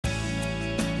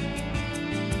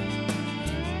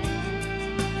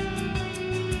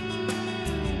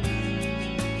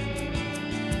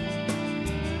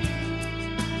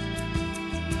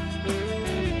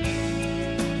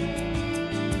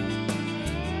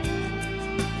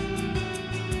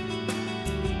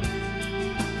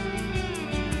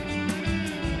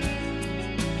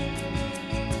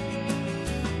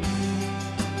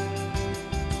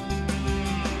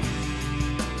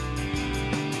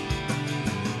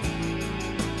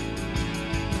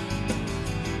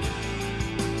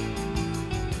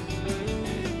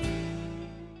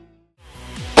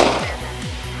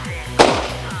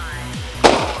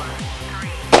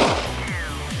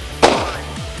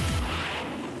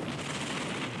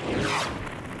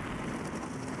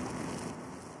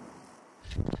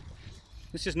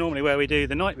This is normally where we do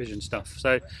the night vision stuff.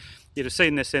 So you'd have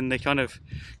seen this in the kind of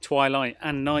twilight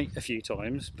and night a few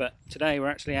times, but today we're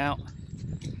actually out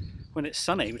when it's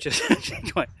sunny, which is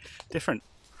actually quite different.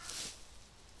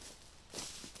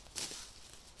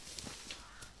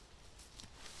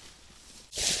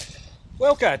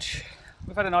 Well, Gadge,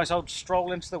 we've had a nice old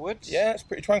stroll into the woods. Yeah, it's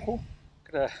pretty tranquil.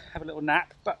 Gonna have a little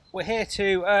nap, but we're here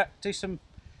to do some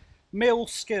mill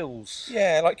skills.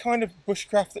 Yeah, like kind of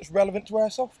bushcraft that's relevant to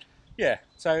airsoft. Yeah,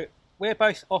 so we're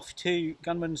both off to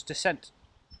Gunman's Descent.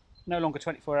 No longer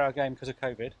 24-hour game because of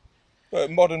COVID.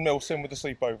 But modern MilSim with a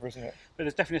sleepover, isn't it? But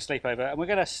there's definitely a sleepover, and we're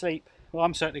going to sleep. Well,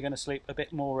 I'm certainly going to sleep a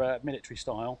bit more military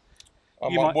style. I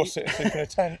might sit and sleep in a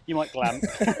tent. You might glamp.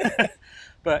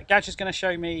 But Gadge is going to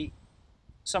show me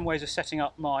some ways of setting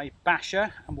up my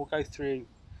Basha, and we'll go through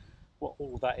what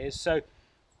all of that is. So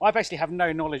I basically have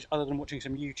no knowledge other than watching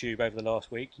some YouTube over the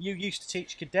last week. You used to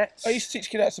teach cadets? I used to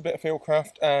teach cadets a bit of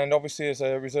fieldcraft, and obviously as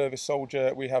a reservist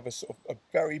soldier we have a sort of a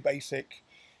very basic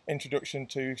introduction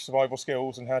to survival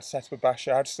skills and how to set up a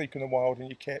Basha, how to sleep in the wild in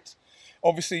your kit.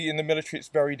 Obviously in the military it's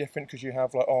very different because you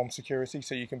have like armed security,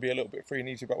 so you can be a little bit free and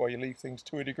easy about where you leave things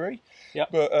to a degree. Yep.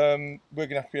 But we're going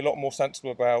to have to be a lot more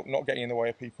sensible about not getting in the way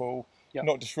of people, yep,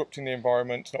 not disrupting the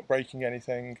environment, not breaking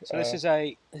anything. So this is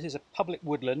a public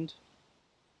woodland.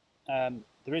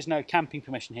 There is no camping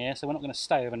permission here, so we're not going to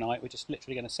stay overnight. We're just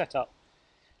literally going to set up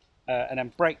and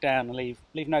then break down and leave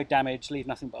no damage, leave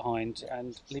nothing behind,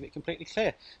 and leave it completely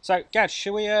clear. So, Gadge,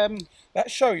 shall we...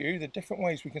 Let's show you the different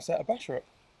ways we can set a Basha up.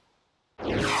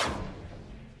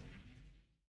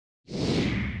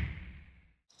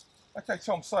 Okay,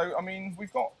 Tom, so, I mean,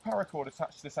 we've got paracord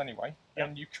attached to this anyway, yep,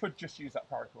 and you could just use that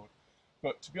paracord.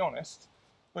 But to be honest,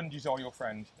 bungees are your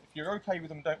friend. If you're okay with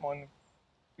them, don't mind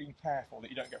being careful that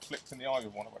you don't get flicked in the eye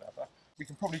with one or whatever. We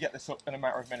can probably get this up in a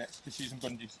matter of minutes just using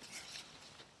bungees.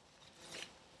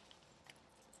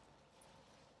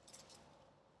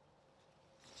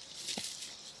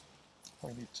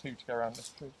 Probably need two to go around this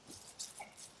tree.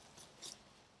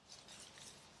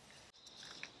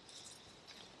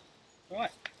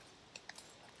 Right.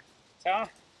 So,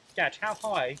 Gadge, how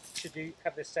high should you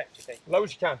have this set, do you think? Low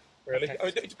as you can, really. Okay. I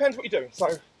mean, it depends what you're doing. So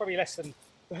Probably less than...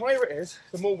 the higher it is,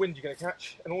 the more wind you're going to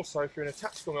catch, and also if you're in a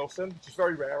tactical MilSim, which is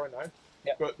very rare, I know,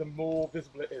 yep, but the more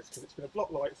visible it is, because it's going to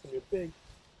block light, it's going to be a big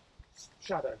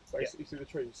shadow, basically, yep, through the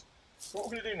trees. So what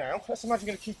we're going to do now, let's imagine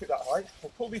we're going to keep it that high.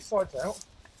 We'll pull these sides out,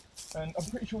 and I'm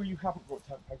pretty sure you haven't brought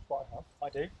tent pegs, but I have. I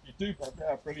do. You do,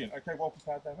 yeah, brilliant. Okay, well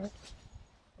prepared there, mate.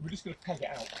 And we're just going to peg it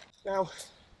out. Now,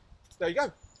 there you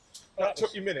go. Well, that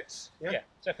took you minutes. Yeah? Yeah.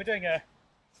 So if we're doing a...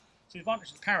 So the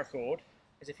advantage of the paracord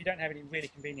is if you don't have any really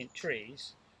convenient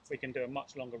trees, we can do a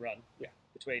much longer run. Yeah.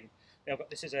 Between...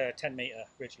 This is a 10-metre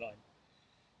ridge line.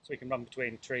 So we can run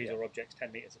between trees, yeah, or objects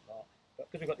 10 metres apart. But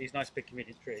because we've got these nice big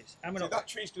convenient trees, and we're not... that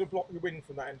tree's going to block the wind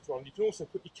from that end as well. And you can also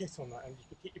put your kit on that end. You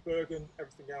can keep your Bergen,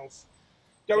 everything else.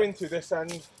 Go, yeah, into this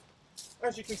end.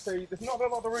 As you can see, there's not a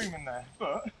lot of room in there.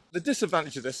 But the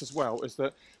disadvantage of this as well is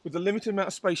that with the limited amount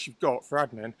of space you've got for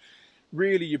admin,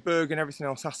 really your Bergen and everything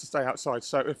else has to stay outside.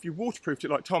 So if you waterproofed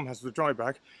it like Tom has with a dry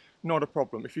bag, not a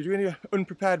problem. If you're doing an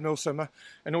unprepared MilSimmer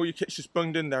and all your kit's just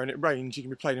bunged in there and it rains, you can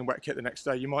be playing in wet kit the next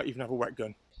day. You might even have a wet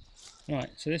gun. Right,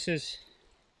 so this is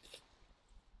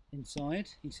inside.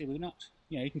 You can see we're not,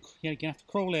 you can have to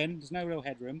crawl in. There's no real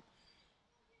headroom.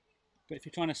 But if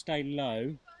you're trying to stay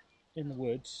low in the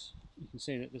woods, you can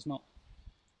see that there's not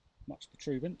much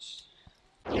protuberance.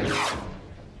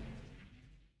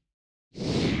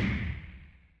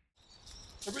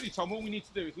 So really, Tom, all we need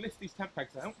to do is lift these tent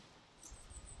pegs out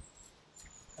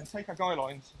and take our guy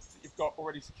lines that you've got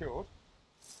already secured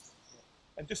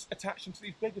and just attach them to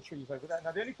these bigger trees over there.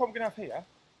 Now the only problem we're going to have here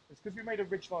is because we made a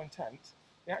ridgeline tent,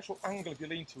 the actual angle of your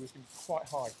lean-to is going to be quite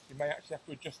high. You may actually have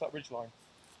to adjust that ridgeline.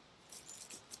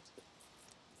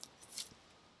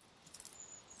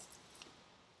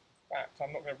 In fact,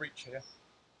 I'm not going to reach here.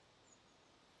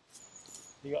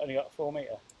 You only got 4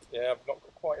 metre? Yeah, I've not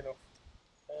got quite enough.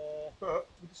 But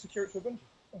we can secure it to a bungee.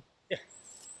 Oh. Yeah.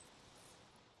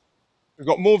 We've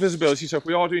got more visibility, so if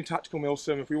we are doing tactical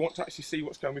MilSim, if we want to actually see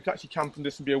what's going on, we can actually camp on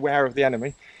this and be aware of the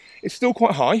enemy. It's still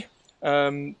quite high.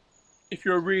 If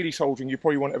you're really soldiering, you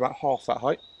probably want it about half that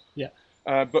height. Yeah.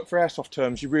 But for airsoft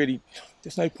terms,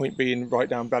 there's no point being right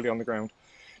down belly on the ground.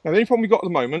 Now the only problem we've got at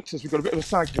the moment is we've got a bit of a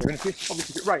sag here, and obviously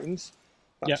if it rains,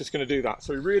 that's, yep, just going to do that.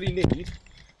 So we really need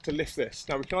to lift this.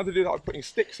 Now we can either do that by putting a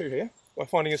stick through here, by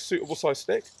finding a suitable size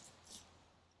stick,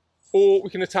 or we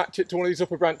can attach it to one of these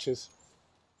upper branches.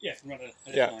 Yeah, run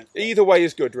a yeah. line. Either way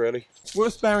is good, really. It's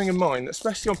worth bearing in mind that,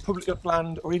 especially on public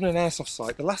land or even an airsoft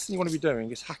site, the last thing you want to be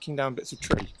doing is hacking down bits of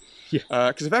tree. Yeah.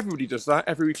 Because if everybody does that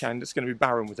every weekend, it's going to be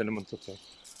barren within a month or two.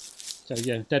 So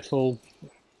yeah, deadfall.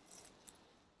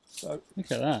 So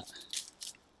look at that.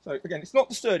 So again, it's not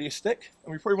the sturdiest stick,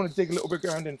 and we probably want to dig a little bit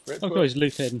ground in for it. Oh, God, it's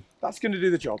looped. That's going to do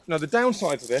the job. Now, the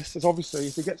downside of this is obviously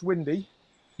if it gets windy,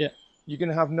 yeah, you're going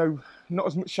to have not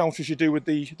as much shelter as you do with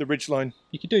the Ridgeline.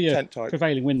 You could do your tent type.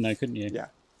 prevailing wind though, couldn't you? Yeah,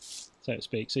 so to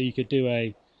speak. So you could do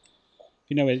if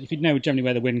you know generally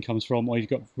where the wind comes from, or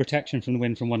you've got protection from the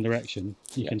wind from one direction,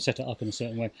 you can set it up in a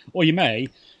certain way. Or you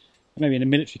maybe in a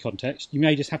military context, you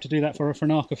may just have to do that for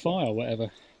an arc of fire or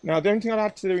whatever. Now, the only thing I'd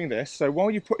add to doing this, so while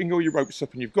you're putting all your ropes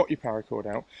up and you've got your paracord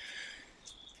out,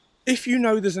 if you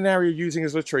know there's an area you're using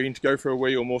as a latrine to go for a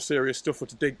wee or more serious stuff, or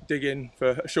to dig in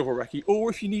for a shovel recce,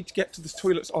 or if you need to get to the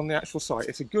toilets on the actual site,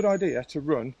 it's a good idea to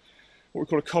run what we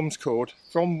call a comms cord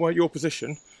from your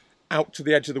position out to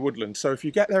the edge of the woodland. So if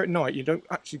you get there at night, you don't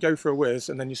actually go for a whiz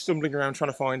and then you're stumbling around trying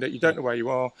to find it, you don't know where you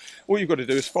are. All you've got to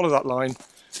do is follow that line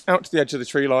out to the edge of the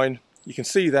tree line. You can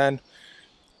see then.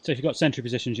 So if you've got sentry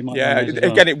positions, you might. Yeah,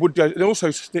 again, it would go. And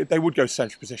also, they would go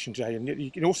sentry position, Jay, and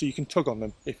you can tug on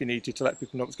them if you need to let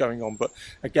people know what's going on. But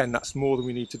again, that's more than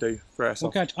we need to do for airsoft.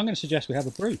 Well, Gadge, I'm going to suggest we have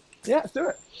a brew. Yeah, let's do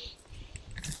it.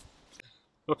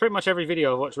 Well, pretty much every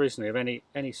video I've watched recently of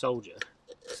any soldier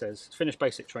says finish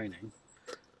basic training,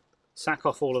 sack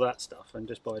off all of that stuff, and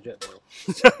just buy a jet boil.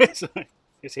 So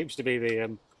it seems to be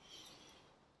the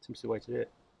way to do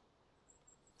it.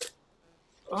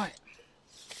 Right.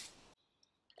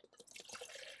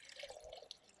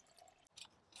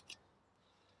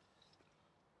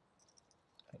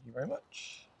 Thank you very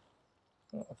much.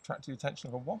 Oh, I've attracted the attention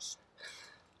of a wasp.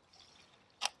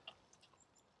 I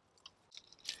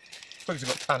suppose you've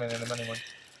got tannin in them anyway.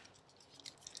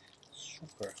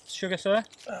 Sugar. Sugar, sir?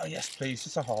 Oh, yes, please.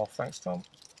 Just a half. Thanks, Tom.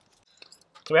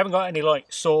 So we haven't got any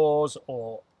like saws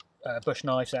or bush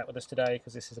knives out with us today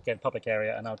because this is again public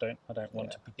area, and I don't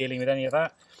want to be dealing with any of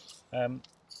that.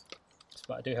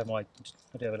 But I do have a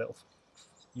little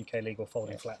UK legal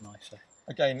folding flat knife. So.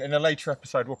 Again, in a later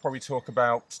episode, we'll probably talk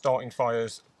about starting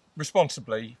fires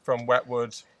responsibly from wet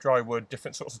wood, dry wood,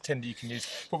 different sorts of tinder you can use.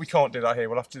 But we can't do that here.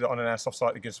 We'll have to do that on an airsoft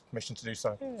site that gives permission to do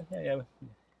so. Yeah.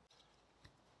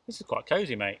 This is quite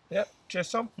cosy, mate. Yep.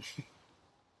 Cheers, Tom.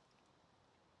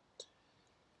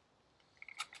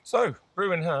 So,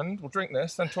 brew in hand, we'll drink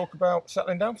this, then talk about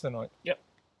settling down for the night. Yep.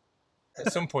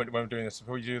 At some point when we're doing this,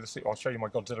 before we do this, I'll show you my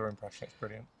Godzilla impression. It's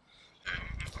brilliant.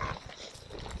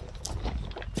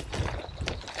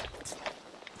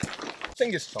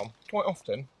 Thing is, Tom, quite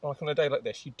often, like on a day like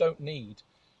this, you don't need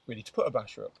really to put a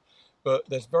Basha up, but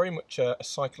there's very much a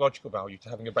psychological value to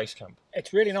having a base camp.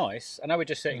 It's really nice. I know we're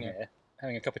just sitting here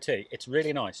having a cup of tea. It's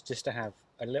really nice just to have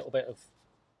a little bit of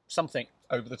something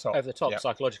over the top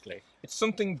psychologically. It's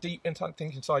something deep inside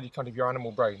your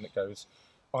animal brain that goes,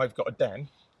 I've got a den,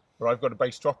 or I've got a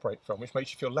base to operate from, which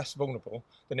makes you feel less vulnerable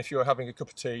than if you were having a cup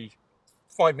of tea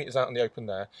 5 metres out in the open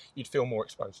there. You'd feel more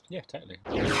exposed. Yeah, totally.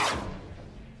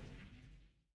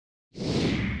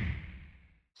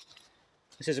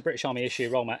 This is a British Army issue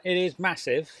roll mat. It is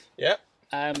massive. Yeah.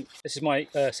 This is my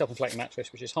self-inflating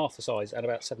mattress, which is half the size and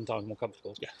about 7 times more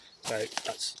comfortable. Yeah. So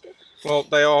that's... Well,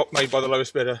 they are made by the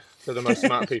lowest bidder for the most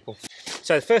amount of people.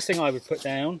 So the first thing I would put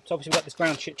down, so obviously we've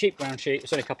got this cheap ground sheet.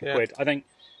 It's only a couple of quid. I think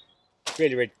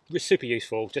really super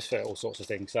useful just for all sorts of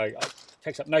things. So it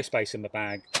takes up no space in the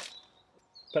bag.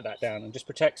 Put that down and just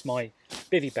protects my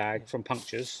bivvy bag from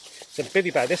punctures. So the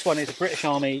bivvy bag, this one is a British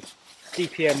Army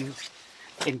DPM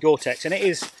in Gore-Tex, and it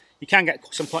is, you can get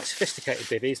some quite sophisticated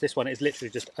bivvies. This one is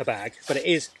literally just a bag, but it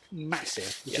is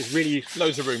massive, which is really useful.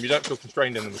 Loads of room, you don't feel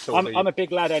constrained in them at all. I'm a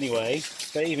big lad anyway,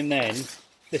 but even then,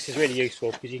 this is really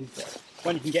useful because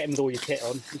when you can get in with all your kit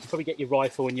on, you can probably get your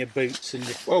rifle and your boots and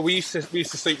your... Well, we used to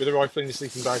sleep with a rifle in your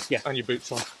sleeping bag and your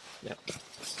boots on. Yeah.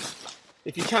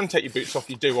 If you can take your boots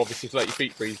off, you do, obviously, to let your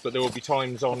feet breathe, but there will be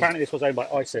times on... Apparently this was owned by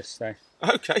ISIS, so...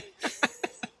 Okay.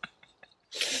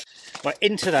 Right,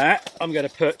 into that, I'm going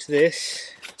to put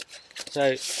this. So,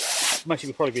 most of you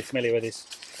will probably be familiar with this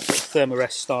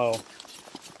Thermarest style.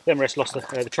 Thermarest lost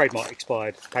the trademark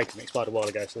expired, patent expired a while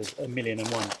ago, so there's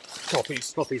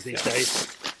 1,000,001 copies these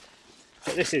days.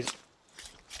 But this is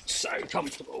so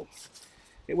comfortable.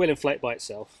 It will inflate by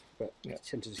itself, but I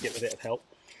tend to just get a bit of help.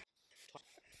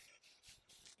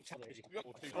 So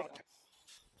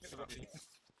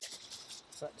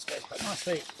that just goes quite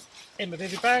nicely in the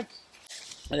bivvy bag.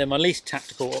 And then my least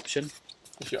tactical option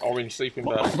is your orange sleeping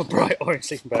bag. A bright orange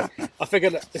sleeping bag. I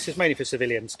figured that this is mainly for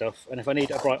civilian stuff, and if I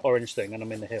need a bright orange thing and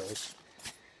I'm in the hills,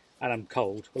 and I'm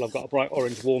cold. Well, I've got a bright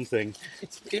orange warm thing.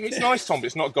 It's nice, Tom, but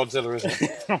it's not Godzilla, is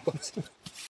it?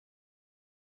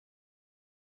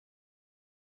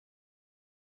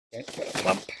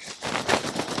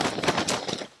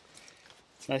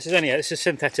 No, this is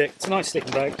synthetic. It's a nice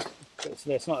sleeping bag.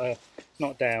 It's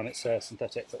not down. It's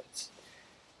synthetic, but it's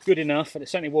good enough, and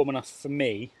it's certainly warm enough for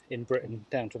me in Britain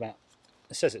down to about.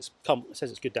 It says it's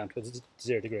good down to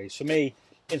 0 degrees. For me,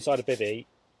 inside a bivvy,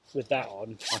 with that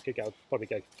on, I could probably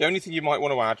go. The only thing you might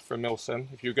want to add for a MilSim,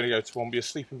 if you're going to go to one, would be a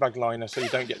sleeping bag liner, so you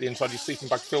don't get the inside of your sleeping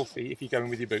bag filthy if you go in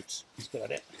with your boots. That's a good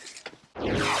idea.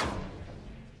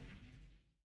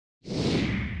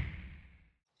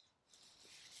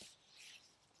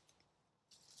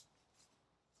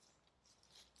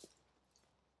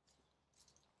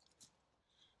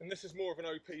 And this is more of an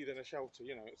OP than a shelter,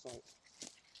 you know, it's like,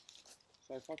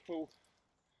 so if I pull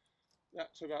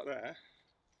that to about there,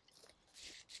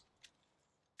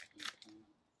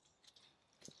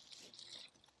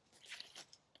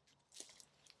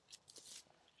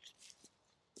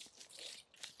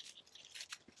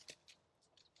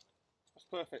 that's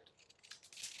perfect.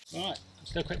 Right,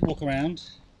 let's go a quick walk around.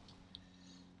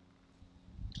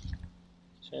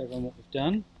 Show everyone what we've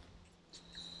done.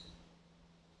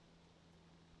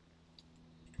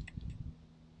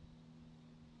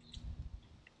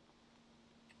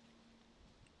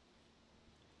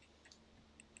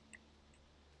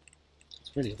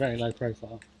 It's really very low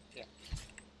profile. Yeah.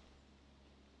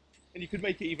 And you could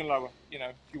make it even lower, you know,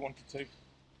 if you wanted to.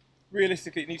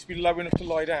 Realistically, it needs to be low enough to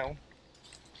lie down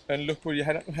and look where your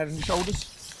head and your shoulders.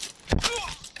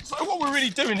 So what we're really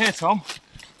doing here, Tom,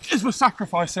 is we're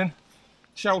sacrificing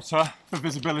shelter for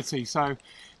visibility. So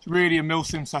it's really a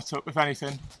MilSim setup, if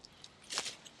anything.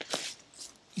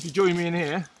 If you join me in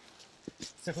here.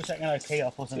 So if we're taking an OP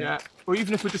off or something. Yeah, or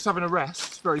even if we're just having a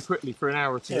rest very quickly for an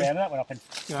hour or two. Yeah, that went up in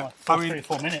 3 or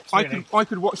 4 minutes. Really. I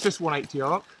could watch this 180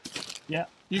 arc. Yeah.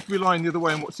 You could be lying the other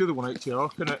way and watch the other 180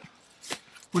 arc, and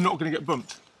we're not going to get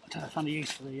bumped. I don't know, funny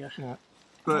use for the. Yeah.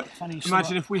 But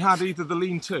imagine if we had either the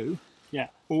lean-to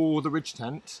or the ridge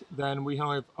tent, then we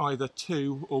have either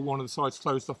two or one of the sides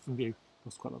closed off from view.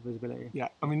 That's quite a lot of visibility. Yeah,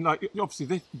 I mean, like,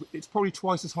 obviously it's probably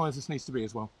twice as high as this needs to be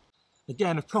as well.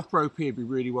 Again, a proper OP would be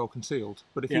really well concealed,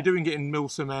 but if you're doing it in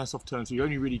MilSim Airsoft terms, so you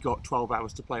only really got 12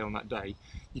 hours to play on that day,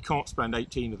 you can't spend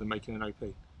 18 of them making an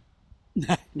OP.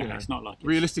 No, it's not like it.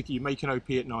 Realistically, you make an OP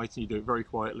at night and you do it very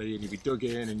quietly and you be dug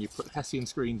in and you put Hessian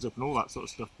screens up and all that sort of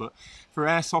stuff. But for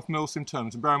Airsoft MilSim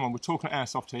terms, and bear in mind, we're talking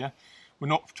Airsoft here, we're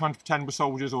not trying to pretend we're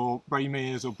soldiers or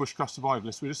Braymeers or bushcraft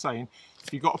survivalists. We're just saying,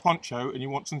 if you've got a poncho and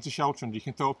you want something to shelter under, you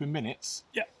can throw up in minutes.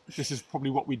 Yeah. This is probably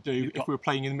what we'd do if we were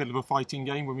playing in the middle of a fighting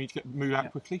game when we need to move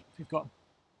out quickly. If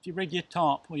you rig your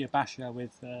Tarp or your Basha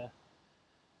with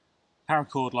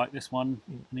paracord like this one,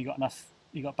 and you got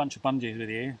a bunch of bungees with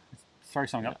you, throw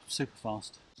something up super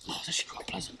fast. Oh, this is quite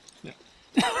pleasant. Yeah.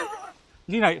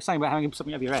 You know, you're saying about having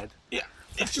something over your head. Yeah.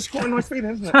 It's just quite a nice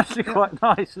feeling, isn't it? It's actually quite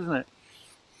nice, isn't it?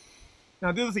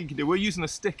 Now, the other thing you can do, we're using a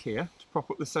stick here to prop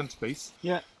up the centrepiece.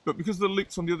 Yeah. But because of the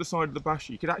loops on the other side of the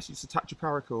Basha, you could actually just attach a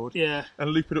paracord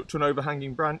and loop it up to an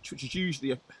overhanging branch, which is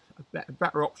usually a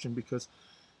better option, because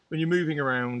when you're moving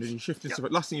around and you're shifting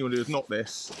stuff, last thing you want to do is not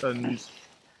this. And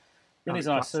it is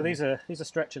nice. So these are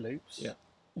stretcher loops. Yeah.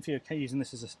 If you're using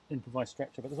this as an improvised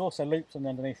stretcher, but there's also loops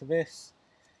underneath of this.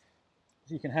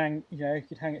 So you can hang, you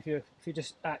could hang it if you're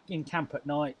just in camp at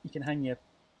night. You can hang your.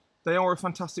 They are a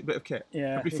fantastic bit of kit.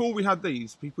 Yeah. But before we had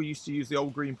these, people used to use the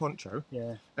old green poncho.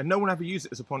 Yeah. And no one ever used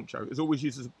it as a poncho. It was always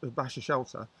used as a Basha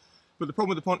shelter. But the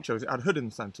problem with the poncho is it had a hood in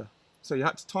the centre. So you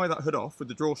had to tie that hood off with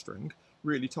the drawstring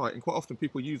really tight. And quite often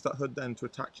people use that hood then to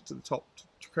attach it to the top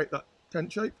to create that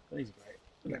tent shape. These are great.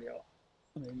 They really are.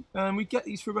 And we get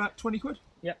these for about 20 quid.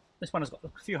 Yep, this one has got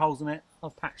a few holes in it.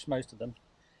 I've patched most of them,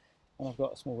 and I've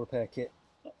got a small repair kit.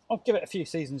 I'll give it a few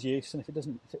seasons use, and if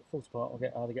it falls apart,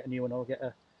 I'll either get a new one or I'll get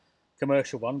a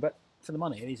commercial one. But for the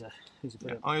money, these are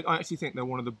brilliant. Yeah, I actually think they're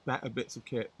one of the better bits of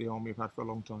kit the Army have had for a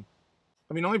long time.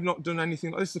 I mean, I've not done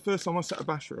anything. This is the first time I've set a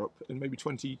Basha up in maybe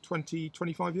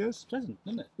 25 years. It's pleasant,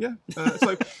 isn't it? Yeah.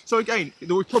 So again,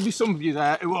 there were probably some of you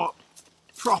there who are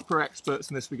proper experts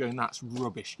in this. We're going, that's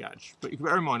rubbish, Gadge. But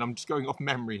bear in mind, I'm just going off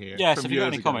memory here. Yeah, so if you've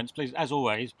got any comments, please, as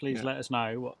always, let us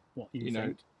know what you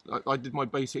think. I did my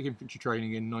basic infantry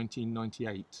training in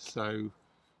 1998, so,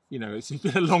 it's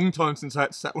been a long time since I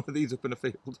had to set one of these up in a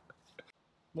field.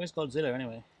 Where's Godzilla,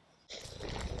 anyway?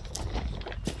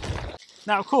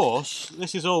 Now, of course,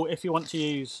 this is all if you want to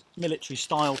use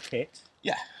military-style kit.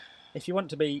 Yeah. If you want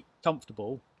to be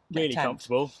comfortable, really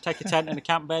comfortable, take a tent and a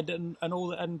camp bed and all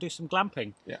that, and do some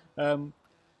glamping. Yeah.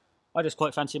 I just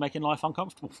quite fancy making life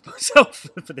uncomfortable for myself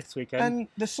for this weekend. And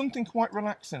there's something quite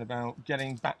relaxing about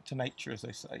getting back to nature, as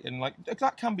they say, and like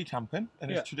that can be camping in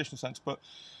its traditional sense, but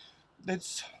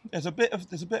there's a bit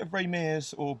of Ray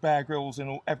Mears or Bear Grylls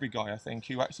in every guy, I think,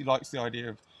 who actually likes the idea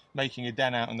of making a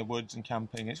den out in the woods and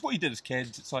camping. It's what you did as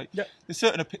kids. It's like there's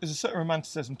a certain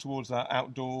romanticism towards that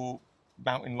outdoor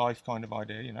mountain life kind of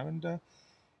idea, you know, and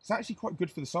it's actually quite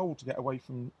good for the soul to get away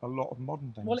from a lot of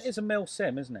modern things. Well, it is a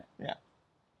MilSim, isn't it? Yeah.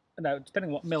 No, depending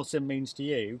on what MilSim means to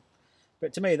you,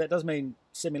 but to me that does mean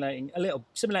simulating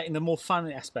the more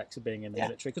fun aspects of being in the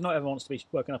military, because not everyone wants to be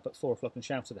woken up at 4 o'clock and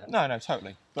shouted at. No,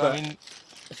 totally. But I mean,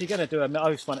 if you're going to do I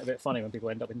always find it a bit funny when people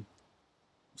end up in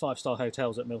 5-star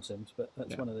hotels at MilSims, but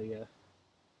that's one of the.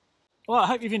 Well, I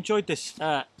hope you've enjoyed this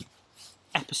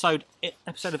episode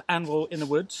of Anvil in the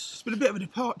Woods. It's been a bit of a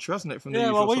departure, hasn't it, from the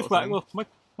usual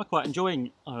we're quite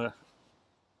enjoying our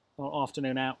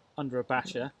afternoon out under a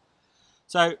Basha.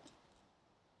 So,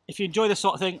 if you enjoy this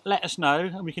sort of thing, let us know,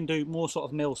 and we can do more sort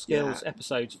of mil skills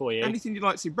episodes for you. Anything you'd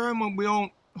like to see. Bear in mind, we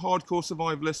aren't hardcore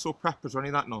survivalists or preppers or any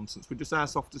of that nonsense. We're just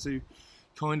airsofters who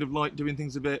kind of like doing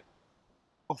things a bit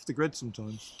off the grid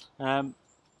sometimes.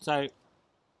 So,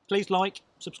 please like,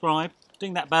 subscribe,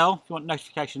 ding that bell if you want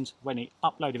notifications when you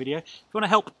upload a video. If you want to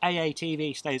help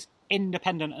AATV stay as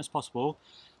independent as possible,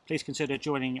 please consider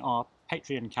joining our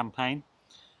Patreon campaign.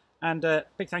 And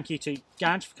big thank you to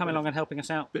Gadge for coming along and helping us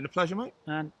out. Been a pleasure, mate.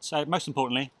 And so, most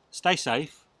importantly, stay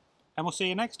safe, and we'll see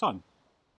you next time.